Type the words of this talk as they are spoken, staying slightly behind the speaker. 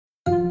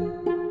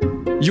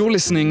You're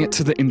listening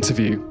to The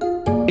Interview,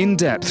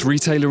 in-depth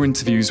retailer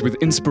interviews with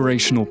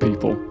inspirational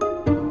people.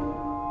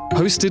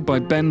 Hosted by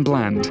Ben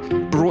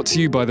Bland, brought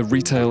to you by The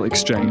Retail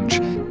Exchange,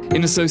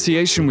 in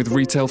association with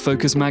Retail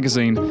Focus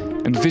magazine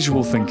and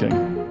Visual Thinking,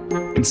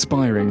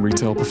 inspiring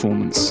retail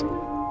performance.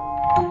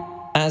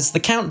 As the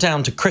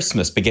countdown to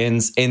Christmas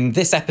begins, in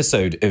this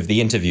episode of The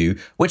Interview,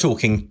 we're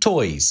talking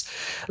toys.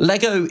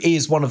 Lego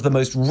is one of the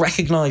most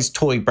recognised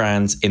toy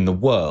brands in the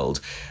world.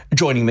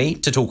 Joining me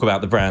to talk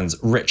about the brand's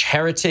rich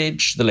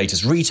heritage, the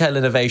latest retail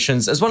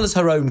innovations, as well as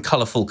her own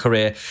colourful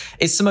career,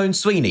 is Simone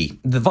Sweeney,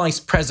 the Vice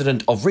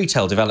President of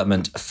Retail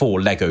Development for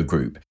Lego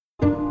Group.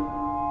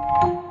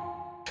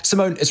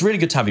 Simone, it's really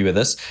good to have you with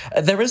us.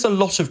 There is a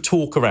lot of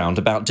talk around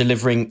about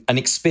delivering an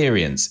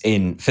experience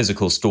in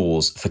physical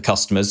stores for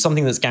customers,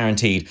 something that's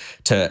guaranteed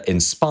to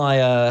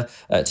inspire,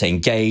 to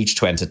engage,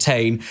 to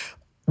entertain.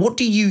 What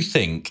do you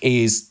think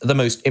is the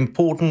most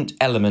important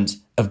element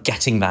of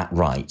getting that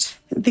right?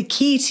 The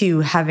key to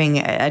having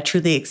a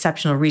truly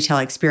exceptional retail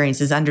experience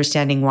is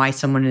understanding why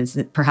someone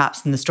is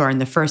perhaps in the store in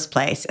the first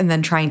place and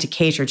then trying to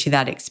cater to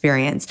that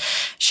experience.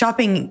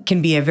 Shopping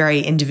can be a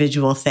very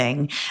individual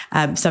thing.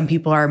 Some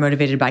people are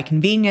motivated by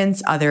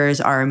convenience.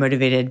 Others are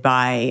motivated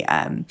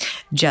by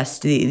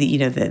just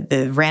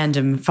the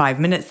random 5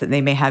 minutes that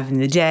they may have in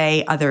the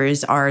day.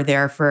 Others are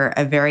there for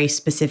a very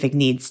specific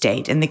need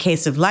state. In the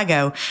case of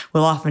Lego,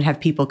 we'll often have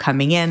people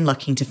coming in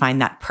looking to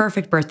find that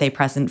perfect birthday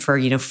present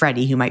for,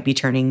 Freddie, who might be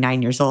turning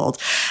 9 years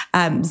old.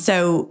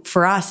 So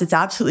for us, it's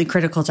absolutely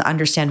critical to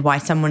understand why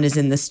someone is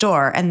in the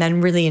store and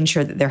then really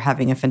ensure that they're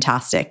having a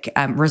fantastic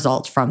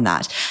result from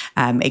that.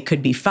 It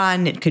could be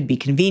fun, it could be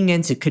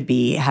convenience, it could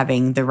be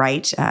having the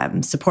right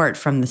support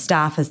from the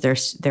staff as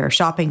they're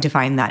shopping to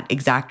find that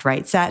exact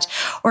right set,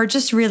 or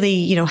just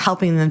really,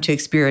 helping them to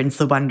experience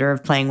the wonder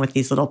of playing with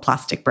these little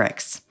plastic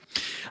bricks.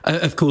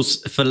 Of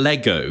course, for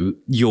Lego,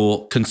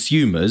 your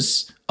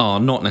consumers are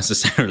not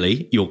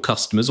necessarily your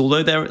customers,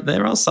 although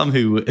there are some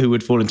who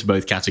would fall into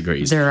both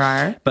categories. There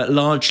are. But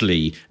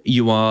largely,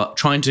 you are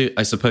trying to,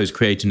 I suppose,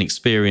 create an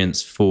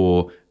experience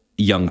for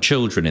young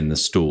children in the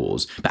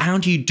stores. But how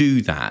do you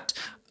do that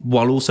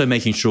while also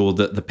making sure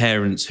that the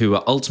parents who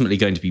are ultimately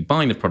going to be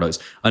buying the products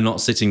are not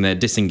sitting there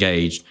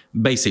disengaged,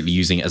 basically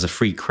using it as a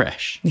free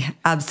creche? Yeah,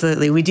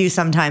 absolutely. We do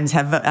sometimes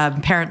have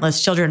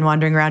parentless children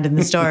wandering around in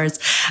the stores.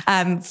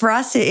 For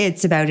us,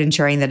 it's about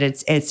ensuring that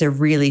it's a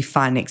really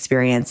fun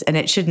experience, and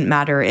it shouldn't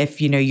matter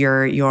if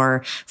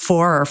you're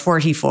 4 or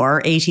 44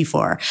 or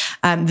 84.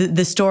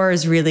 The store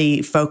is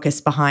really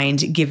focused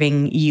behind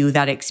giving you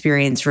that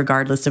experience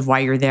regardless of why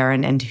you're there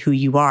and who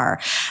you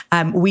are.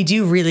 We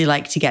do really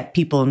like to get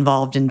people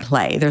involved in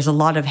play. There's a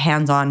lot of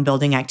hands-on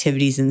building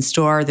activities in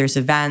store. There's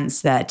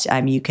events that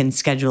you can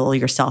schedule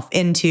yourself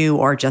into,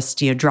 or just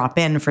drop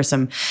in for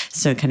some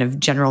kind of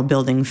general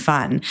building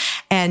fun.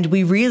 And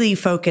we really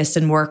focus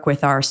and work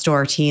with our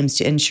store teams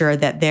to ensure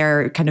that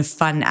they're kind of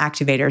fun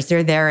activators.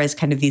 They're there as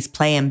kind of these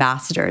play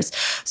ambassadors.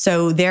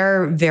 So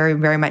they're very,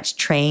 very much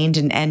trained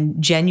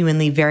and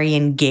genuinely very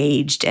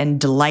engaged and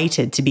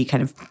delighted to be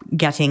kind of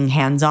getting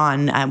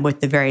hands-on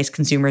with the various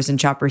consumers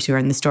and shoppers who are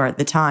in the store at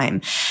the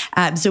time.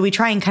 So we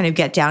try and kind of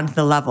get down to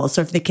the level.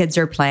 So if the kids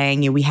are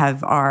playing, we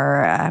have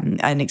our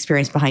an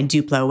experience behind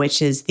Duplo,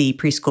 which is the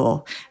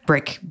preschool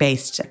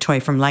brick-based toy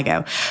from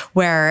Lego,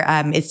 where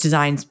it's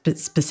designed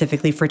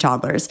specifically for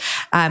toddlers.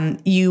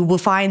 You will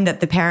find that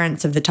the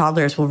parents of the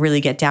toddlers will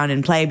really get down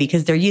and play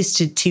because they're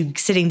used to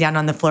sitting down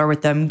on the floor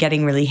with them,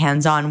 getting really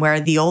hands-on, where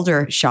the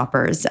older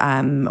shoppers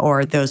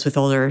or those with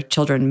older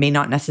children may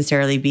not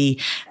necessarily be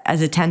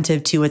as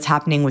attentive to what's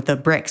happening with the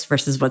bricks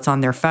versus what's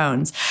on their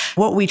phones.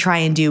 What we try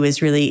and do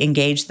is really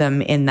engage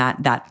them in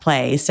that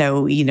play.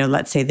 So,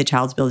 let's say the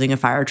child's building a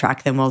fire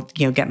truck, then we'll,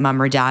 get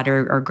mom or dad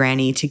or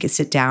granny to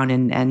sit down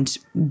and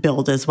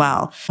build as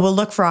well. We'll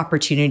look for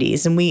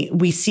opportunities. And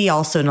we see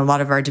also in a lot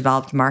of our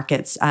developed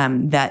markets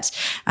that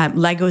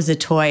Lego is a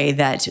toy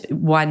that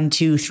 1,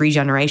 2, 3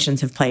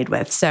 generations have played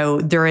with. So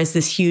there is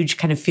this huge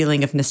kind of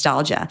feeling of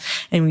nostalgia.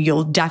 And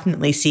you'll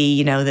definitely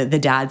see, the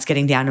dads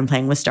getting down and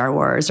playing with Star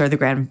Wars, or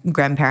the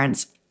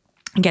grandparents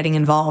getting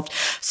involved.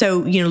 So,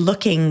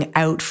 looking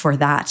out for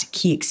that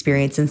key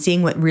experience and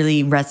seeing what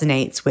really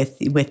resonates with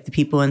the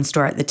people in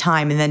store at the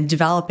time, and then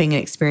developing an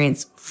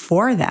experience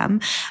for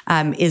them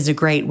is a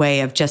great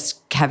way of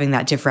just having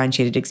that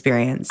differentiated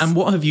experience. And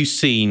what have you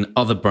seen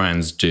other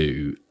brands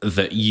do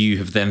that you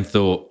have then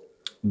thought,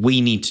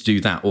 we need to do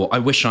that, or I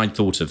wish I'd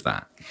thought of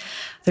that?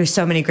 There's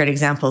so many great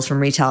examples from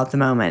retail at the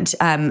moment.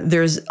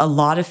 There's a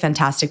lot of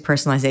fantastic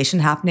personalization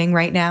happening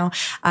right now.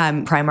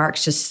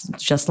 Primark's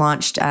just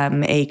launched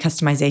a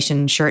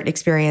customization shirt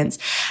experience.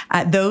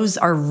 Those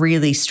are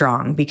really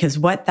strong because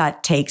what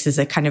that takes is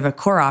a kind of a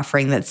core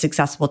offering that's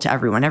accessible to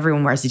everyone.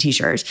 Everyone wears a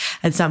t-shirt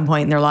at some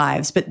point in their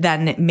lives, but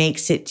then it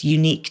makes it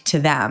unique to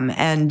them.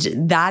 And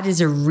that is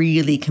a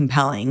really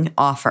compelling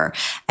offer.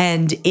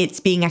 And it's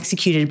being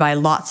executed by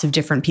lots of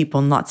different people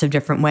in lots of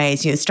different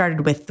ways. It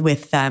started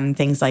with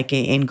things like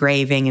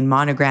engraving and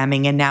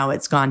monogramming, and now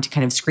it's gone to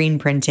kind of screen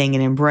printing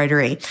and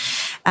embroidery.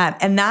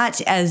 And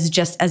that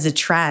as a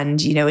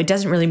trend, it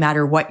doesn't really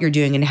matter what you're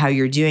doing and how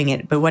you're doing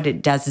it, but what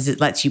it does is it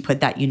lets you put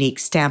that unique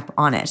stamp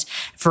on it.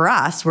 For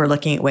us, we're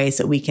looking at ways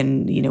that we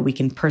can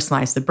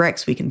personalize the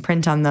bricks, we can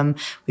print on them.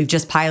 We've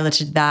just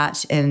piloted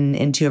that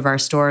in 2 of our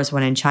stores,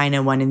 one in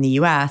China, one in the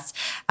US,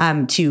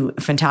 to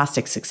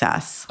fantastic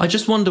success. I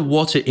just wonder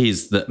what it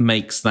is that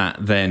makes that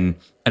then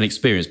an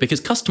experience,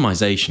 because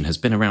customization has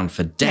been around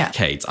for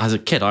decades. Yeah. As a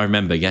kid, I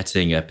remember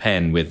getting a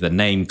pen with the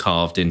name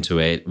carved into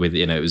it, with,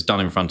 it was done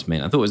in front of me.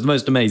 And I thought it was the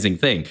most amazing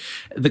thing.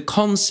 The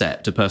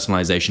concept of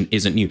personalization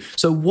isn't new.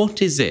 So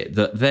what is it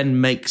that then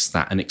makes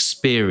that an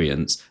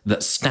experience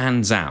that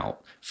stands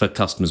out for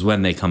customers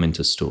when they come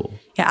into store?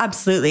 Yeah,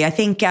 absolutely. I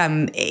think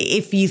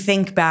if you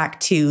think back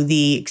to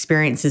the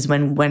experiences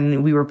when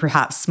we were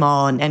perhaps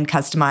small and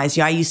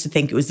customized, I used to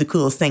think it was the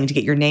coolest thing to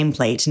get your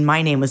nameplate, and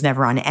my name was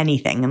never on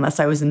anything unless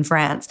I was in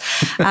France.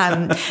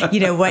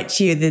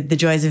 The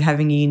joys of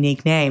having a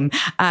unique name.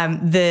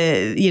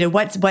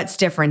 What's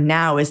different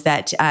now is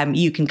that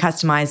you can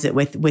customize it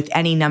with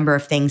any number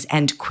of things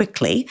and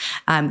quickly.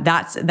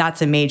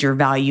 That's a major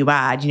value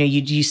add. You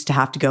used to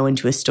have to go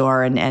into a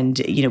store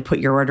and put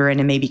your order in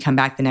and maybe come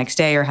back the next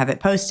day or have it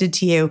posted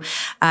to you.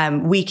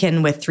 We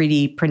can, with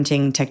 3D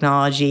printing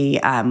technology,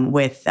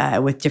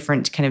 with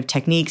different kind of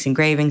techniques,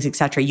 engravings, et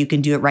cetera, you can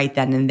do it right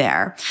then and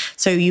there.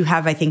 So you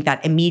have, I think,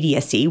 that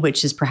immediacy,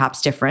 which is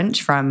perhaps different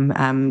from,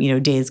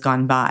 days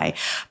gone by.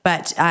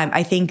 But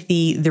I think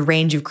the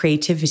range of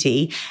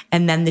creativity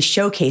and then the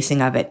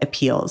showcasing of it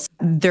appeals.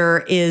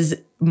 There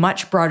is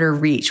much broader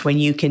reach when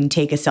you can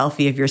take a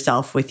selfie of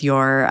yourself with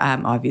your,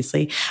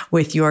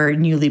 with your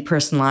newly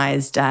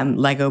personalized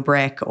Lego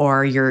brick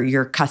or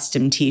your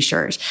custom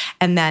T-shirt,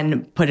 and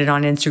then put it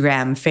on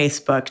Instagram,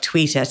 Facebook,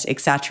 tweet it,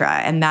 etc.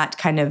 And that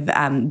kind of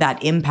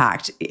that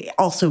impact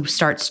also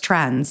starts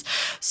trends.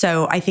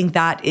 So I think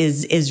that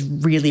is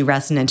really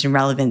resonant and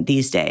relevant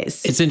these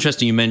days. It's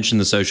interesting you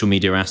mentioned the social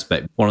media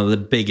aspect. One of the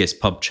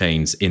biggest pub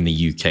chains in the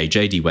UK,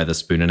 JD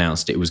Wetherspoon,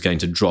 announced it was going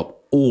to drop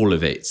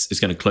it's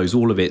going to close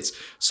all of its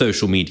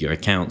social media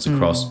accounts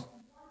across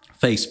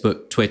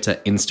Facebook, Twitter,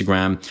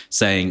 Instagram,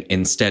 saying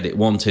instead it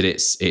wanted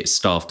its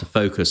staff to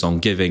focus on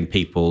giving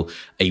people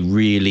a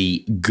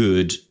really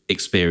good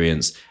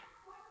experience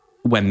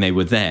when they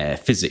were there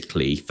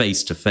physically,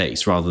 face to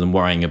face, rather than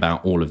worrying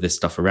about all of this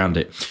stuff around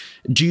it.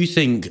 Do you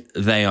think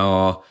they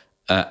are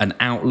an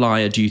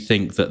outlier? Do you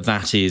think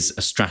that is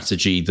a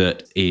strategy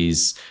that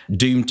is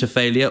doomed to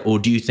failure? Or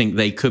do you think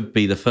they could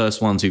be the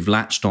first ones who've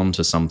latched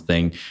onto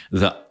something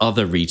that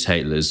other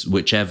retailers,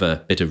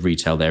 whichever bit of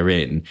retail they're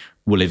in,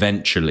 will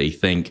eventually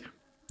think,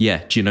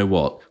 yeah, do you know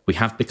what? We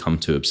have become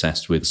too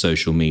obsessed with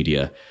social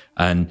media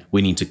and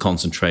we need to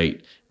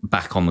concentrate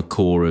back on the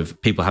core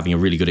of people having a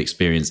really good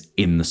experience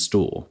in the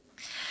store.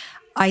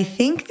 I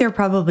think they're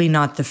probably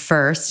not the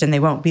first and they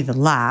won't be the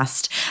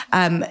last.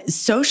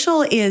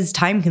 Social is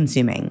time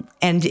consuming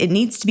and it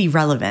needs to be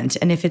relevant.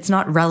 And if it's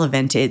not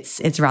relevant,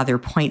 it's rather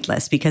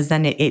pointless because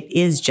then it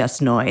is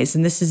just noise.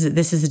 And this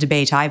is a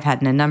debate I've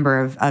had in a number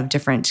of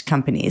different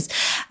companies,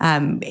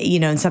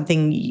 and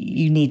something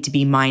you need to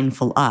be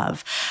mindful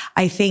of.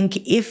 I think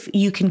if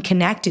you can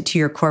connect it to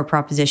your core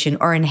proposition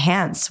or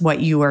enhance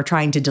what you are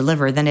trying to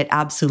deliver, then it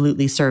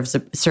absolutely serves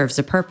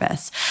a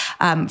purpose.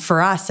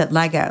 For us at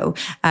Lego,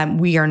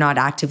 we are not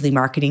actively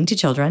marketing to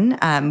children,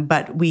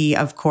 but we,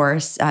 of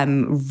course,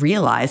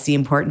 realize the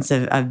importance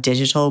of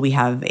digital. We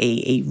have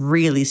a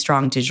really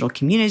strong digital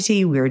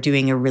community. We're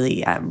doing a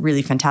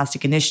really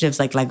fantastic initiatives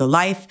like Lego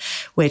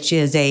Life, which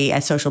is a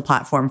social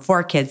platform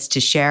for kids to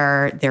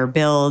share their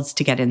builds,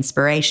 to get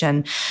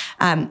inspiration.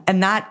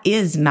 And that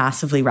is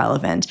massively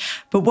relevant.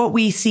 But what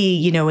we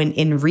see,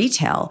 in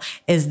retail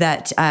is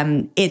that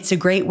it's a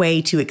great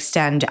way to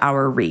extend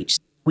our reach.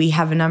 We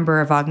have a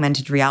number of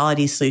augmented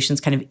reality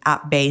solutions, kind of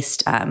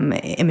app-based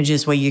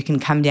images where you can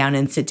come down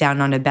and sit down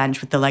on a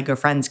bench with the Lego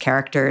Friends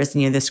characters.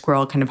 And, the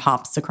squirrel kind of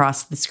hops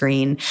across the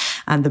screen,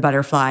 and the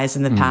butterflies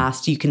in the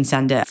past. You can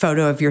send a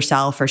photo of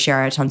yourself or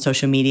share it on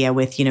social media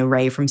with,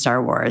 Rey from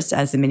Star Wars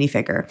as a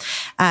minifigure.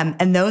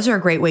 And those are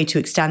a great way to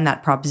extend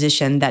that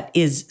proposition that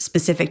is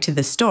specific to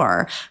the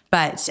store,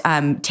 but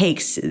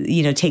takes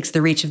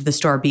the reach of the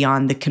store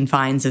beyond the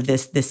confines of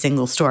this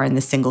single store and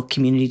this single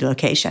community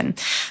location.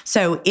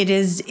 So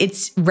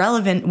it's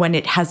relevant when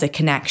it has a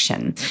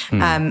connection.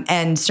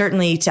 And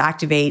certainly to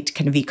activate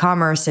kind of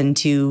e-commerce and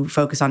to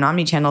focus on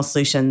omnichannel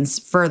solutions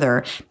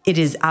further, it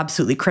is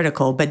absolutely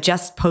critical. But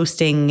just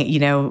posting,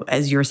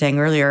 as you were saying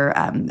earlier,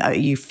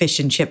 you fish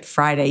and chip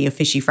Friday, you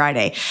fishy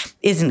Friday,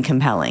 isn't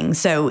compelling.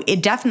 So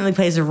it definitely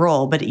plays a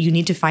role, but you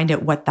need to find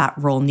out what that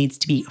role needs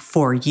to be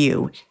for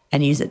you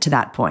and use it to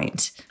that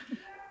point.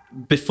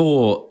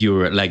 Before you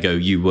were at Lego,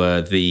 you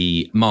were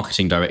the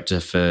marketing director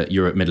for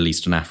Europe, Middle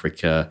East and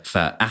Africa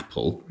for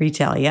Apple.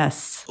 Retail,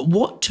 yes.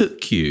 What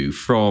took you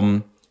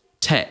from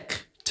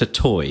tech to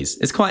toys?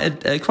 It's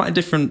quite a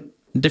different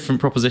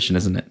different proposition,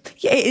 isn't it?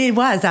 Yeah, it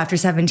was after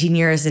 17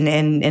 years in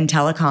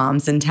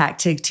telecoms and tech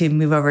to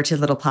move over to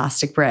little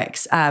plastic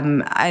bricks.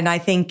 And I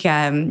think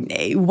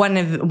one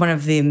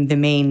of the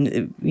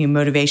main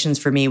motivations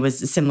for me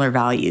was similar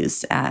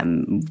values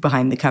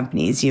behind the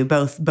companies.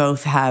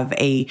 Both have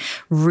a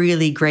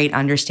really great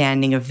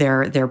understanding of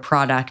their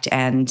product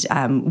and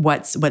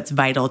what's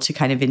vital to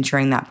kind of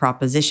ensuring that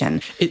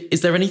proposition.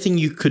 Is there anything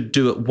you could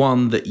do at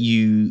one that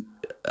you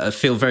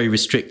feel very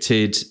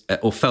restricted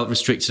or felt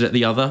restricted at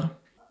the other?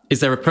 Is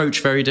their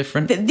approach very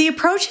different? The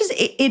approach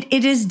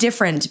it is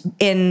different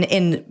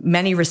in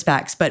many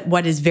respects, but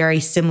what is very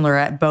similar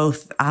at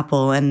both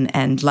Apple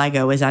and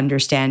Lego is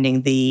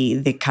understanding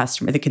the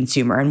customer, the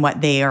consumer, and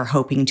what they are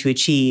hoping to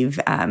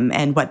achieve,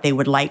 and what they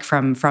would like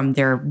from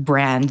their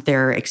brand,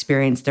 their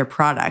experience, their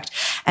product,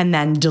 and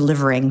then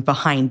delivering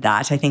behind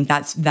that. I think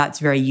that's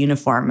very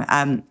uniform.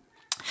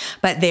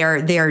 But they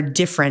are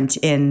different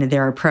in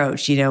their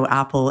approach.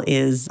 Apple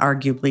is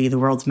arguably the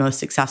world's most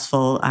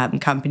successful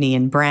company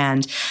and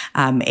brand,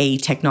 a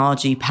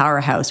technology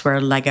powerhouse, where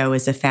Lego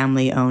is a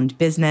family-owned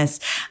business,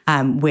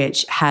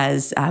 which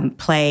has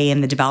play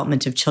in the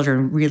development of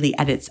children really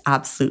at its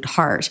absolute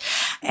heart.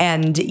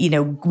 And,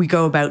 we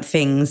go about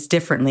things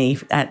differently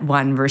at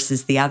one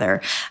versus the other.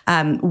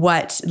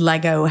 What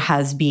Lego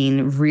has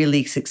been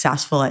really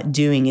successful at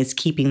doing is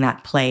keeping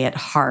that play at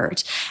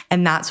heart.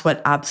 And that's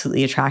what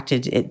absolutely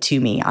attracted it to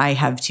me. I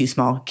have 2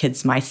 small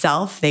kids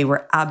myself. They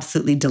were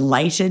absolutely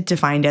delighted to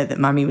find out that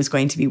Mommy was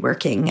going to be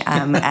working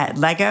at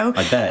Lego.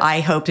 I bet.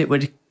 I hoped it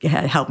would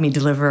help me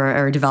deliver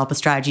or develop a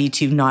strategy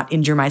to not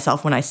injure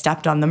myself when I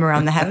stepped on them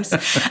around the house.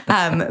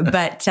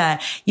 But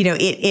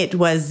it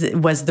was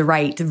the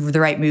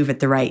right move at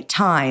the right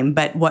time.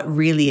 But what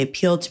really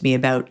appealed to me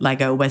about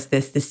Lego was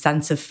this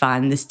sense of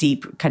fun, this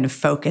deep kind of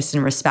focus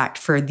and respect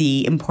for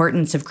the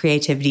importance of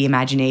creativity,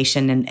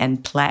 imagination,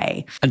 and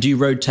play. And do you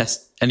road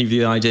test any of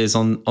the ideas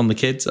on the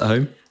kids at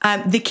home?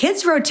 The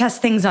kids road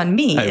test things on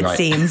me, it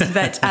seems,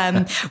 but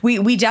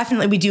we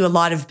definitely do a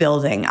lot of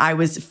building. I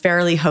was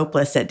fairly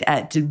hopeless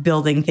at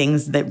building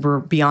things that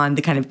were beyond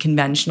the kind of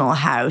conventional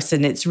house,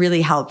 and it's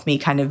really helped me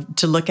kind of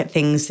to look at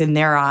things in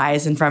their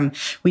eyes. And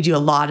we do a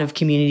lot of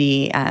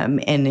community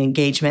and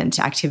engagement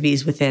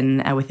activities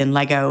within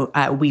Lego.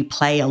 We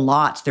play a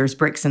lot. There's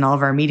bricks in all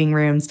of our meeting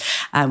rooms.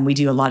 We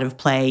do a lot of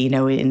play,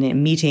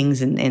 in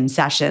meetings and in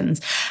sessions,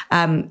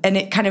 and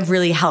it kind of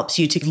really helps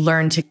you to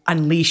learn to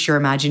unleash your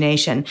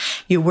imagination.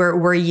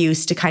 We're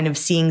used to kind of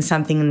seeing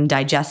something and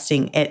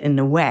digesting it in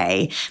a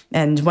way.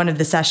 And one of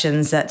the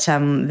sessions that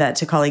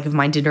a colleague of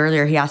mine did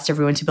earlier, he asked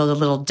everyone to build a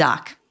little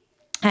duck.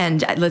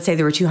 And let's say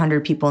there were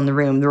 200 people in the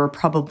room. There were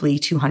probably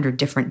 200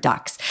 different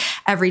ducks.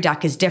 Every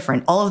duck is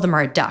different. All of them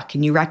are a duck,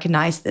 and you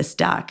recognize this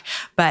duck.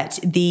 But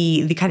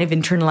the kind of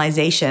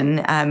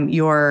internalization,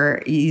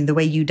 the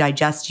way you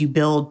digest, you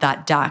build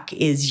that duck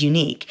is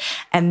unique.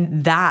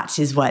 And that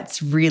is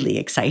what's really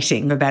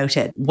exciting about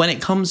it. When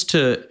it comes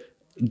to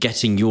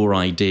getting your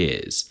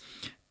ideas,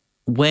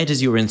 where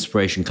does your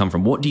inspiration come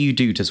from? What do you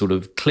do to sort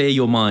of clear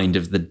your mind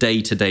of the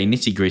day-to-day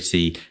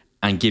nitty-gritty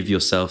and give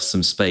yourself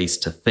some space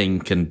to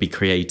think and be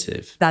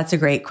creative? That's a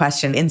great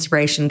question.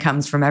 Inspiration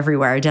comes from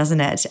everywhere,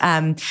 doesn't it?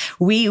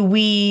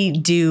 We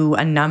do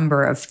a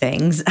number of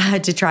things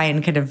to try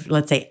and kind of,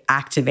 let's say,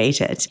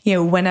 activate it.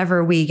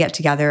 Whenever we get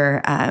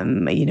together,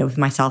 with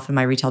myself and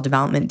my retail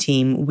development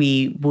team,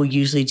 we will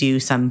usually do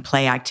some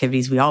play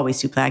activities. We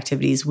always do play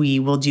activities. We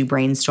will do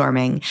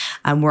brainstorming.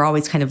 We're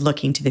always kind of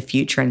looking to the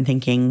future and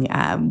thinking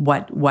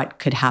what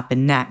could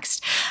happen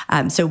next.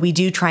 So we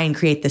do try and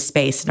create the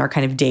space in our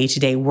kind of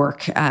day-to-day work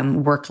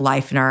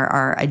life and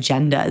our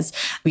agendas.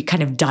 We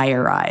kind of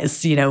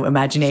diarize,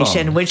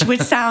 imagination, which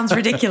sounds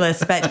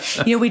ridiculous,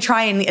 but we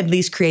try and at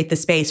least create the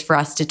space for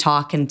us to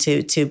talk and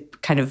to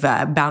kind of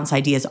bounce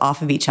ideas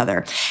off of each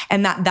other.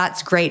 And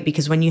that's great,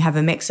 because when you have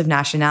a mix of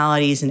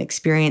nationalities and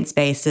experience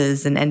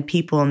bases and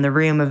people in the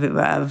room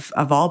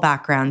of all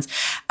backgrounds,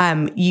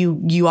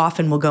 you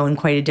often will go in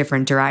quite a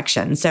different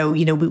direction. So,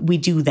 we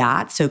do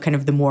that. So kind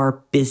of the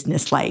more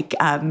business-like,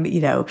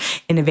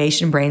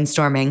 innovation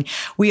brainstorming.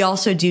 We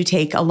also do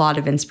take a lot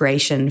of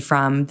inspiration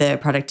from the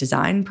product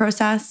design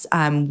process.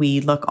 We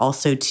look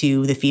also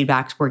to the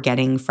feedback we're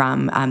getting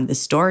from the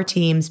store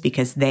teams,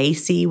 because they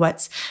see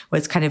what's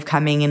kind of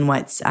coming and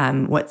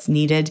what's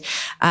needed.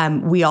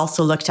 We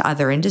also look to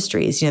other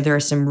industries. There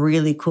are some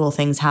really cool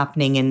things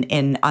happening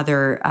in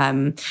other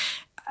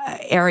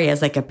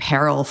areas like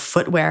apparel,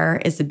 footwear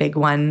is a big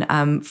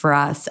one for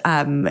us.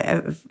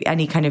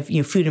 Any kind of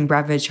food and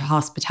beverage,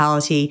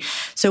 hospitality.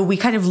 So we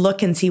kind of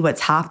look and see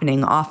what's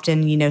happening.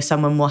 Often,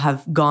 someone will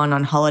have gone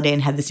on holiday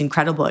and had this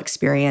incredible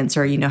experience,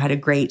 or had a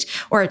great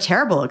or a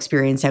terrible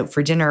experience out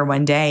for dinner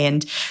one day,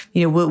 and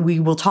we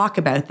will talk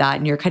about that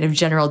in your kind of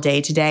general day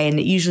to day, and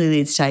it usually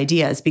leads to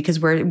ideas, because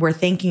we're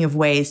thinking of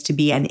ways to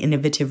be an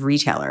innovative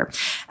retailer,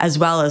 as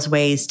well as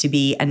ways to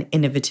be an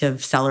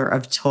innovative seller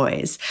of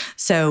toys.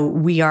 So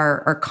we we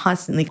are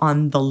constantly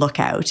on the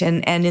lookout,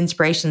 and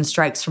inspiration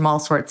strikes from all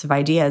sorts of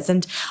ideas.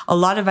 And a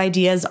lot of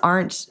ideas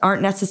aren't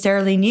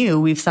necessarily new.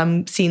 We've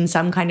seen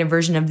some kind of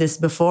version of this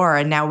before,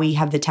 and now we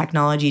have the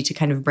technology to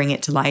kind of bring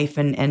it to life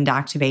and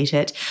activate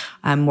it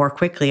more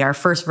quickly. Our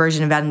first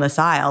version of Endless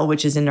Aisle,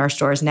 which is in our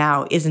stores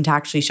now, isn't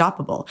actually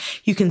shoppable.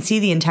 You can see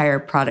the entire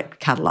product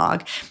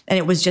catalog, and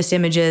it was just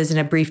images and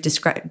a brief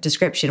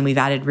description. We've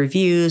added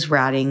reviews, we're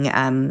adding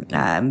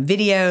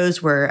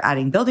videos, we're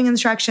adding building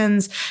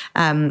instructions.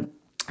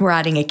 We're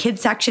adding a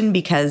kids section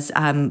because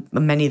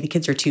many of the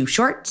kids are too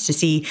short to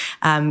see,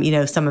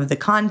 some of the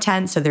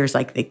content. So there's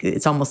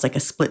it's almost like a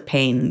split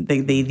pane,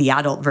 the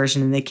adult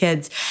version and the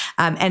kids.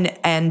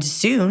 And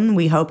soon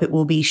we hope it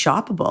will be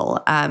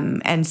shoppable.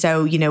 And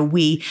so,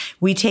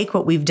 we take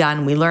what we've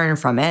done, we learn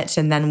from it,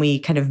 and then we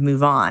kind of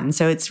move on.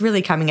 So it's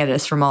really coming at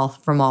us from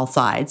all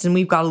sides. And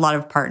we've got a lot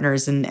of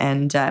partners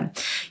and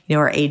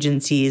our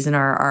agencies and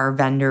our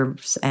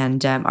vendors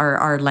and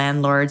our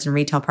landlords and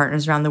retail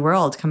partners around the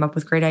world come up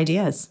with great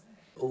ideas.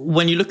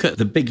 When you look at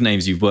the big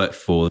names you've worked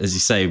for, as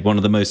you say, one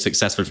of the most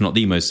successful, if not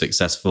the most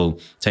successful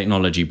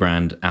technology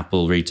brand,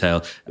 Apple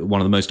Retail, one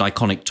of the most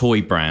iconic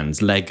toy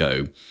brands,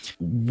 Lego,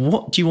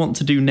 what do you want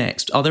to do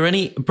next? Are there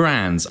any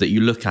brands that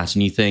you look at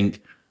and you think,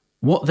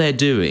 what they're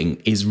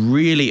doing is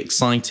really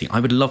exciting, I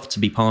would love to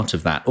be part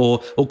of that?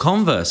 Or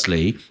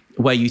conversely,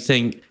 where you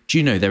think,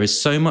 there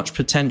is so much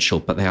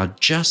potential, but they are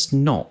just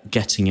not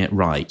getting it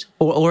right,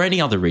 or any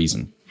other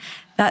reason?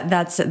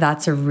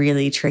 That's a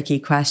really tricky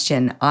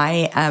question.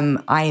 I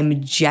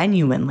am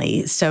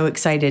genuinely so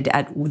excited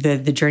at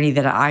the journey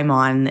that I'm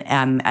on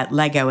at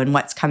Lego and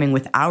what's coming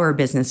with our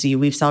business.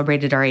 We've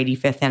celebrated our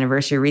 85th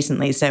anniversary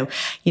recently, so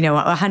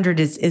 100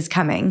 is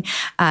coming,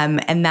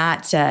 and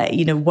that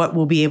what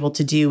we'll be able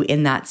to do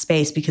in that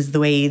space, because the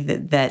way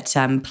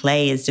that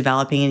play is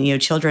developing,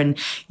 and children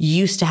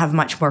used to have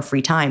much more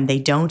free time, they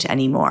don't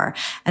anymore.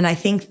 And I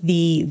think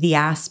the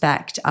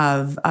aspect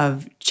of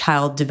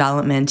child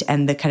development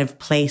and the kind of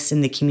place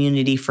in the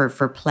community for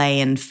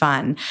play and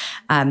fun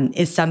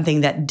is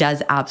something that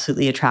does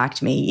absolutely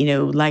attract me.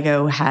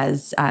 Lego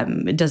does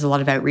a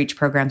lot of outreach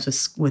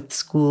programs with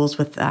schools,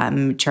 with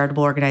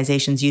charitable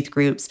organizations, youth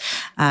groups.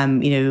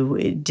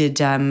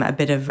 Did a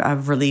bit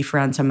of relief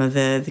around some of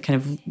the kind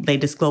of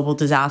latest global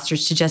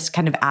disasters to just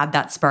kind of add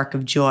that spark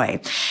of joy.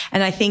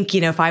 And I think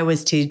if I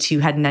was to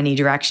head in any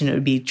direction, it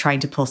would be trying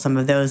to pull some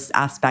of those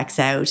aspects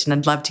out, and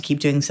I'd love to keep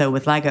doing so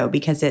with Lego,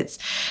 because it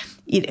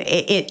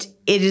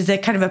is a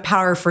kind of a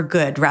power for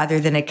good rather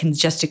than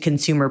just a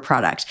consumer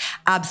product.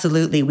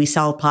 Absolutely, we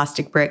sell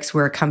plastic bricks.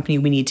 We're a company.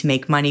 We need to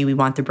make money. We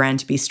want the brand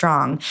to be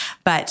strong.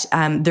 But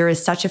there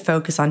is such a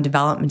focus on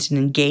development and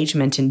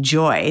engagement and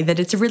joy that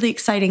it's a really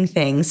exciting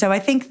thing. So I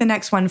think the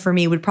next one for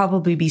me would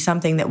probably be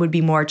something that would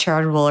be more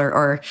charitable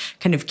or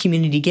kind of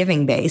community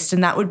giving based.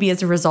 And that would be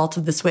as a result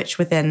of the switch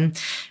within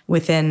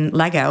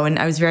Lego. And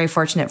I was very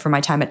fortunate for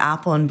my time at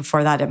Apple and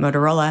before that at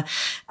Motorola,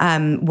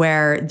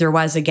 where there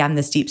was, again,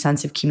 this deep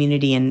sense of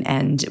community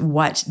and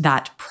what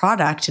that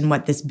product and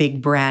what this big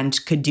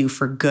brand could do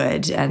for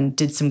good, and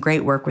did some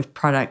great work with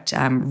Product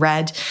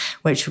Red,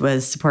 which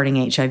was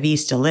supporting HIV,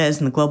 still is,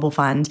 and the Global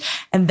Fund.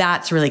 And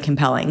that's really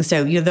compelling.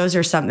 So, those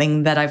are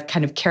something that I've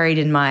kind of carried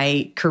in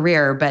my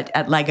career, but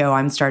at Lego,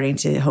 I'm starting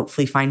to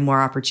hopefully find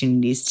more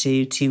opportunities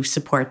to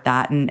support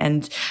that.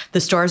 And the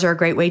stores are a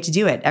great way to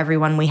do it.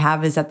 Everyone we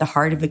have is at the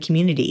heart of a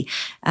community.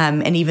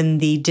 And even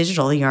the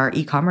digital, our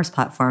e-commerce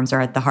platforms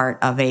are at the heart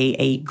of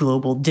a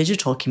global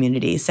digital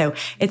community. So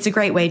it's a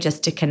great way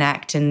just to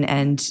connect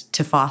and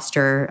to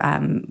foster,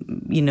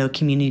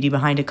 community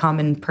behind a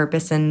common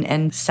purpose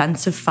and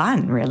sense of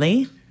fun,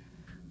 really.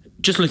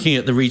 Just looking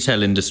at the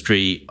retail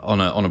industry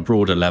on a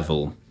broader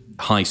level,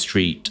 high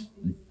street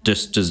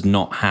just does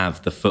not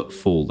have the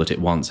footfall that it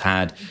once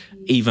had.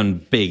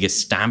 Even big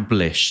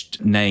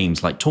established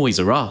names like Toys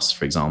R Us,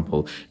 for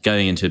example,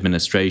 going into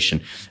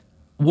administration.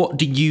 What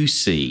do you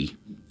see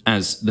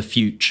as the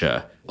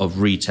future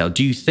of retail?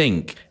 Do you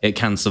think it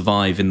can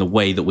survive in the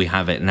way that we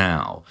have it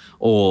now?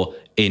 Or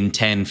in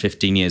 10,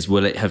 15 years,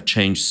 will it have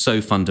changed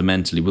so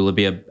fundamentally? Will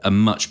there be a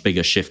much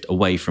bigger shift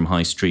away from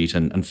high street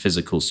and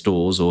physical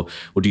stores? Or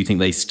do you think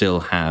they still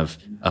have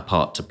a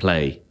part to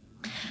play?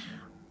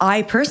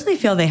 I personally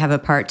feel they have a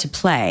part to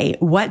play.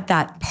 What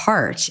that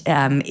part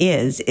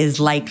is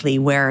likely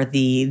where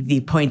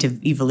the point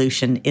of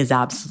evolution is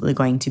absolutely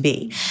going to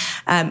be.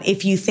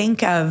 If you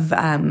think of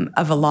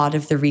a lot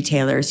of the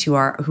retailers who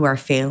are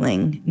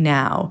failing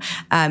now,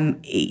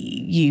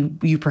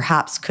 you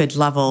perhaps could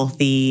level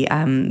the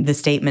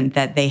statement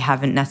that they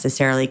haven't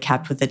necessarily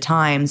kept with the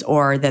times,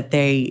 or that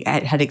they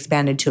had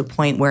expanded to a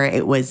point where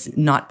it was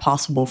not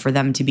possible for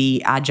them to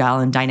be agile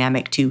and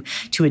dynamic to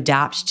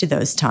adapt to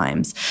those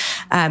times.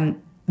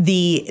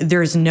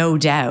 There's no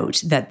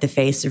doubt that the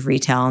face of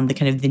retail and the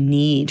kind of the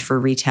need for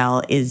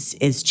retail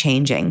is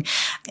changing.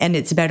 And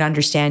it's about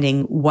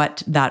understanding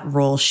what that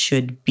role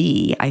should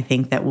be. I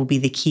think that will be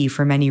the key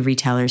for many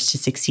retailers to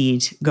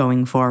succeed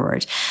going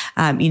forward.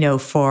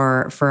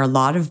 For a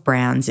lot of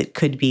brands, it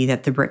could be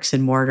that the bricks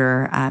and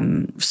mortar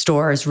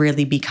stores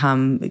really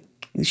become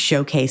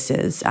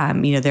showcases.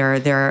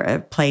 They're a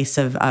place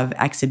of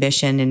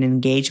exhibition and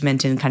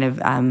engagement and kind of,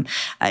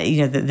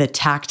 the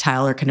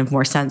tactile or kind of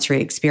more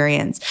sensory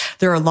experience.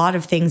 There are a lot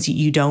of things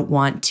you don't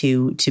want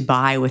to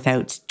buy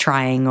without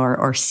trying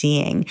or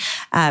seeing.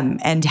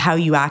 And how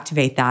you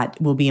activate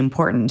that will be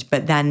important.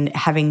 But then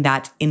having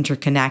that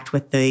interconnect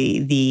with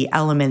the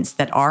elements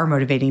that are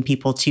motivating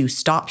people to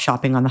stop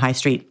shopping on the high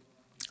street,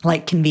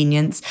 like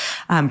convenience,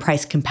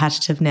 price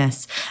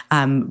competitiveness,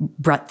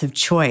 breadth of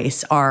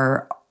choice,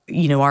 are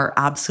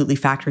absolutely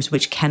factors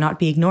which cannot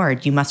be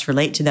ignored. You must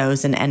relate to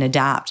those and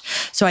adapt.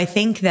 So I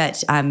think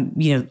that,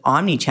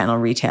 omni-channel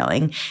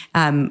retailing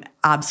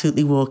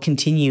absolutely will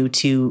continue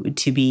to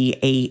be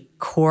a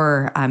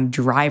core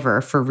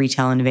driver for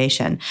retail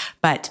innovation.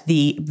 But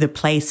the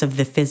place of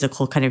the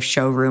physical kind of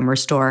showroom or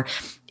store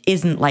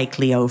isn't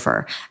likely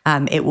over.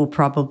 It will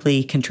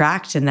probably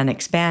contract and then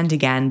expand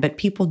again, but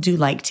people do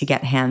like to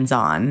get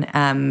hands-on.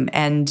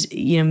 And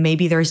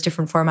maybe there's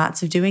different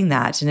formats of doing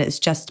that. And it's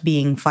just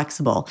being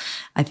flexible,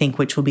 I think,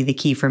 which will be the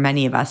key for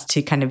many of us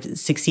to kind of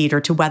succeed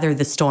or to weather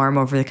the storm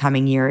over the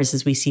coming years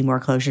as we see more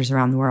closures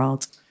around the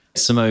world.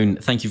 Simone,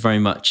 thank you very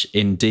much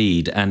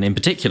indeed, and in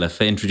particular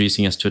for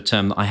introducing us to a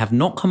term that I have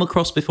not come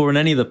across before in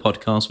any of the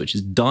podcasts, which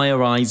is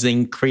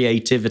diarising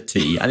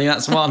creativity. I think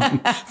that's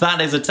one. That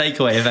is a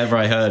takeaway if ever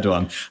I heard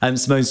one.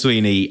 Simone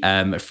Sweeney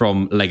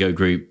from Lego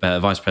Group,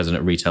 Vice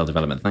President of Retail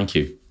Development. Thank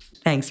you.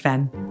 Thanks,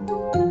 Ben.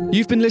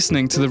 You've been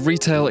listening to the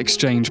Retail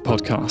Exchange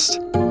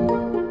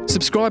podcast.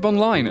 Subscribe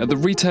online at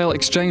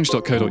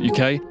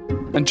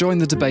theretailexchange.co.uk and join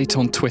the debate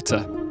on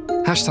Twitter.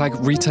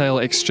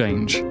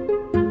 #RetailExchange.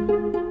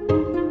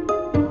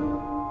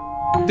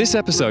 This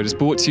episode is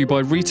brought to you by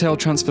retail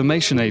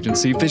transformation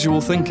agency Visual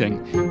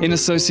Thinking in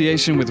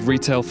association with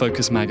Retail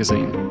Focus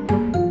magazine.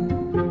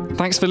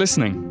 Thanks for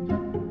listening.